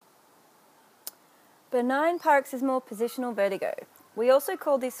Benign paroxysmal positional vertigo. We also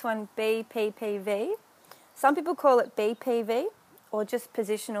call this one BPPV. Some people call it BPV or just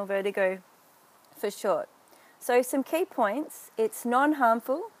positional vertigo for short. So some key points: it's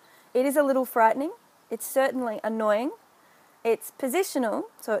non-harmful, it is a little frightening, it's certainly annoying, it's positional,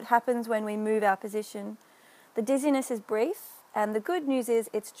 so it happens when we move our position, the dizziness is brief, and the good news is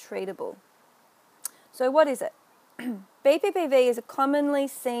it's treatable. So what is it? BPPV is a commonly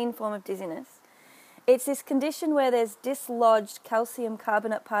seen form of dizziness. It's this condition where there's dislodged calcium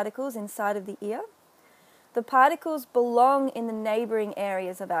carbonate particles inside of the ear. The particles belong in the neighbouring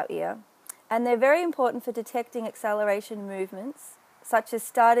areas of our ear, and they're very important for detecting acceleration movements, such as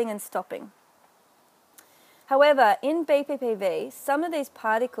starting and stopping. However, in BPPV, some of these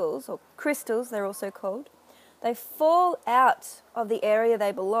particles, or crystals they're also called, they fall out of the area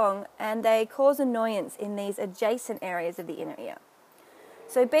they belong and they cause annoyance in these adjacent areas of the inner ear.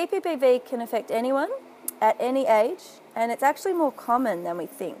 So BPPV can affect anyone at any age, and it's actually more common than we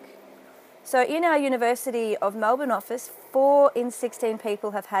think. So in our University of Melbourne office, 4 in 16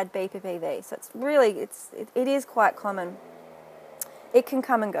 people have had BPPV. So it is quite common. It can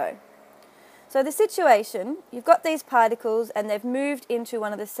come and go. So the situation, you've got these particles and they've moved into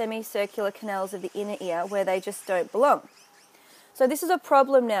one of the semicircular canals of the inner ear where they just don't belong. So this is a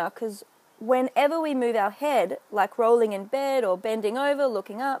problem now because whenever we move our head, like rolling in bed or bending over,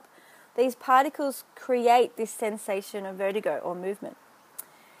 looking up, these particles create this sensation of vertigo or movement.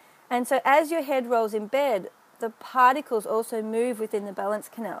 And so as your head rolls in bed, the particles also move within the balance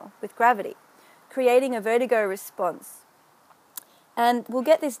canal with gravity, creating a vertigo response. And we'll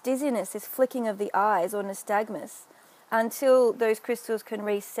get this dizziness, this flicking of the eyes or nystagmus until those crystals can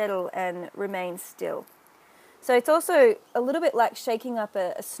resettle and remain still. So it's also a little bit like shaking up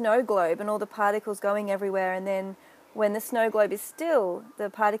a snow globe and all the particles going everywhere, and then when the snow globe is still, the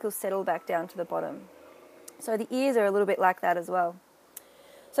particles settle back down to the bottom. So the ears are a little bit like that as well.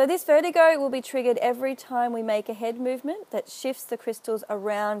 So this vertigo will be triggered every time we make a head movement that shifts the crystals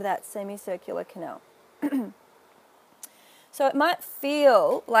around that semicircular canal. So it might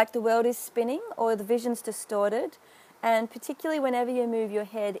feel like the world is spinning or the vision's distorted, and particularly whenever you move your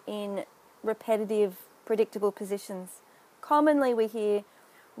head in repetitive, predictable positions. Commonly we hear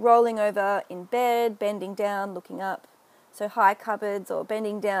rolling over in bed, bending down, looking up, so high cupboards or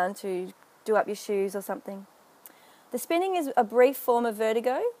bending down to do up your shoes or something. The spinning is a brief form of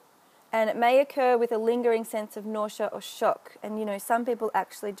vertigo, and it may occur with a lingering sense of nausea or shock. And some people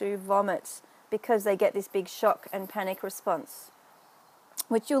actually do vomit because they get this big shock and panic response,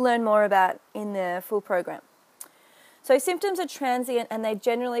 which you'll learn more about in the full program. So symptoms are transient and they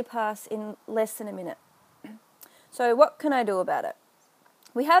generally pass in less than a minute. So what can I do about it?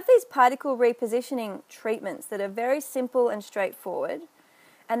 We have these particle repositioning treatments that are very simple and straightforward,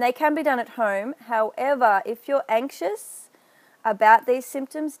 and they can be done at home. However, if you're anxious about these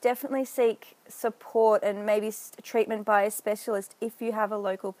symptoms, definitely seek support and maybe treatment by a specialist if you have a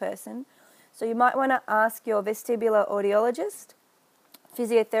local person. So you might want to ask your vestibular audiologist,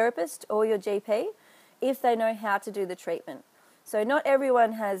 physiotherapist, or your GP if they know how to do the treatment. So not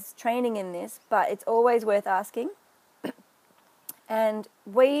everyone has training in this, but it's always worth asking. And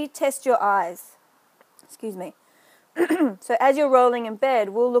we test your eyes. Excuse me. So as you're rolling in bed,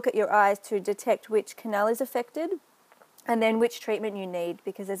 we'll look at your eyes to detect which canal is affected and then which treatment you need,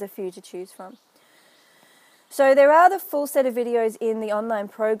 because there's a few to choose from. So there are the full set of videos in the online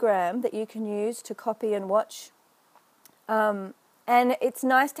program that you can use to copy and watch. And it's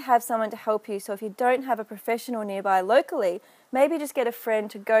nice to have someone to help you. So if you don't have a professional nearby locally, maybe just get a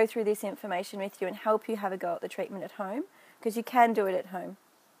friend to go through this information with you and help you have a go at the treatment at home, because you can do it at home.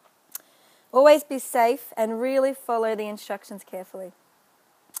 Always be safe and really follow the instructions carefully.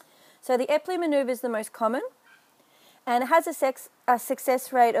 So the Epley manoeuvre is the most common, and it has a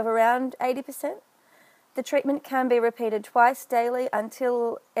success rate of around 80%. The treatment can be repeated twice daily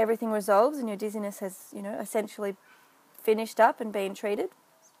until everything resolves and your dizziness has, essentially finished up and been treated.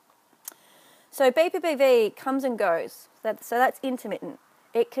 So BPPV comes and goes, so that's intermittent.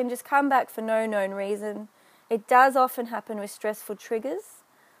 It can just come back for no known reason. It does often happen with stressful triggers,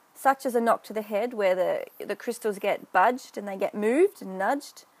 such as a knock to the head where the crystals get budged and they get moved and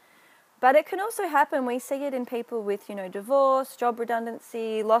nudged. But it can also happen, we see it in people with, divorce, job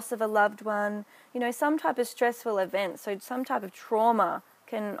redundancy, loss of a loved one, some type of stressful event. So some type of trauma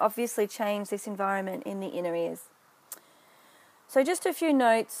can obviously change this environment in the inner ears. So just a few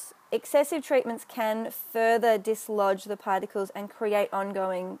notes. Excessive treatments can further dislodge the particles and create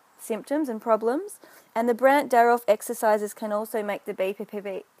ongoing symptoms and problems. And the Brandt-Daroff exercises can also make the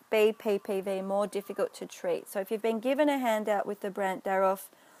BPPV more difficult to treat. So if you've been given a handout with the Brandt-Daroff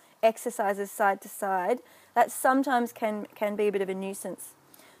exercises side to side, that sometimes can be a bit of a nuisance.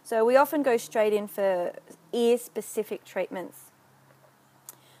 So we often go straight in for ear-specific treatments.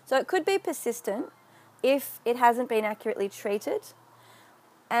 So it could be persistent if it hasn't been accurately treated.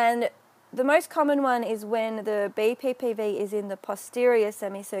 And the most common one is when the BPPV is in the posterior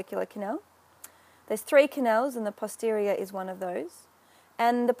semicircular canal. There's 3 canals and the posterior is one of those.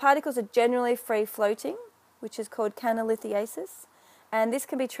 And the particles are generally free floating, which is called canalithiasis. And this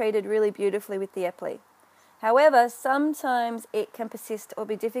can be treated really beautifully with the Epley. However, sometimes it can persist or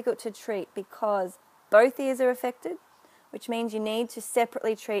be difficult to treat because both ears are affected, which means you need to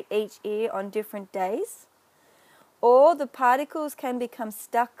separately treat each ear on different days. Or the particles can become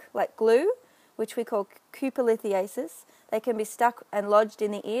stuck like glue, which we call cupulithiasis. They can be stuck and lodged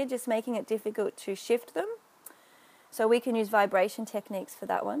in the ear, just making it difficult to shift them. So we can use vibration techniques for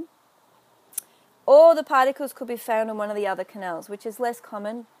that one. Or the particles could be found on one of the other canals, which is less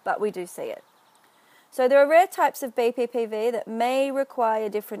common, but we do see it. So there are rare types of BPPV that may require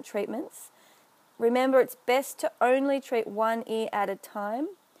different treatments. Remember, it's best to only treat one ear at a time.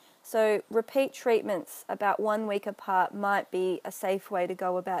 So repeat treatments about 1 week apart might be a safe way to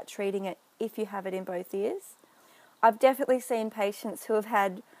go about treating it if you have it in both ears. I've definitely seen patients who have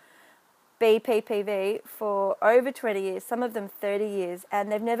had BPPV for over 20 years, some of them 30 years,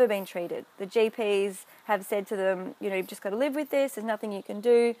 and they've never been treated. The GPs have said to them, you've just got to live with this, there's nothing you can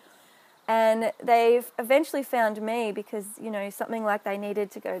do. And they've eventually found me because, something like they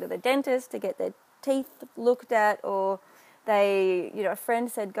needed to go to the dentist to get their teeth looked at, or they, a friend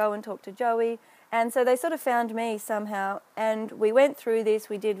said, go and talk to Joey. And so they sort of found me somehow, and we went through this.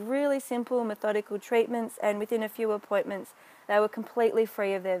 We did really simple, methodical treatments, and within a few appointments, they were completely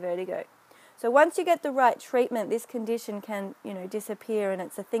free of their vertigo. So once you get the right treatment, this condition can, disappear, and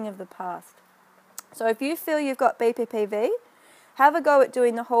it's a thing of the past. So if you feel you've got BPPV, have a go at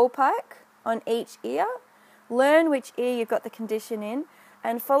doing the whole pike on each ear, learn which ear you've got the condition in,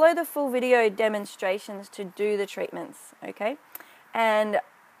 and follow the full video demonstrations to do the treatments, okay? And,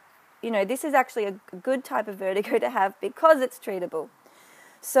 this is actually a good type of vertigo to have because it's treatable.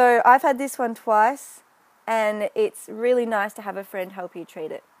 So I've had this one twice, and it's really nice to have a friend help you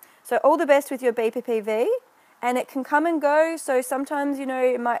treat it. So all the best with your BPPV, and it can come and go, so sometimes,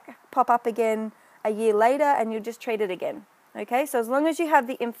 it might pop up again a year later and you'll just treat it again. Okay, so as long as you have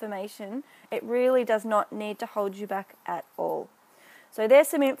the information, it really does not need to hold you back at all. So there's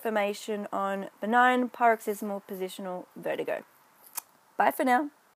some information on benign paroxysmal positional vertigo. Bye for now.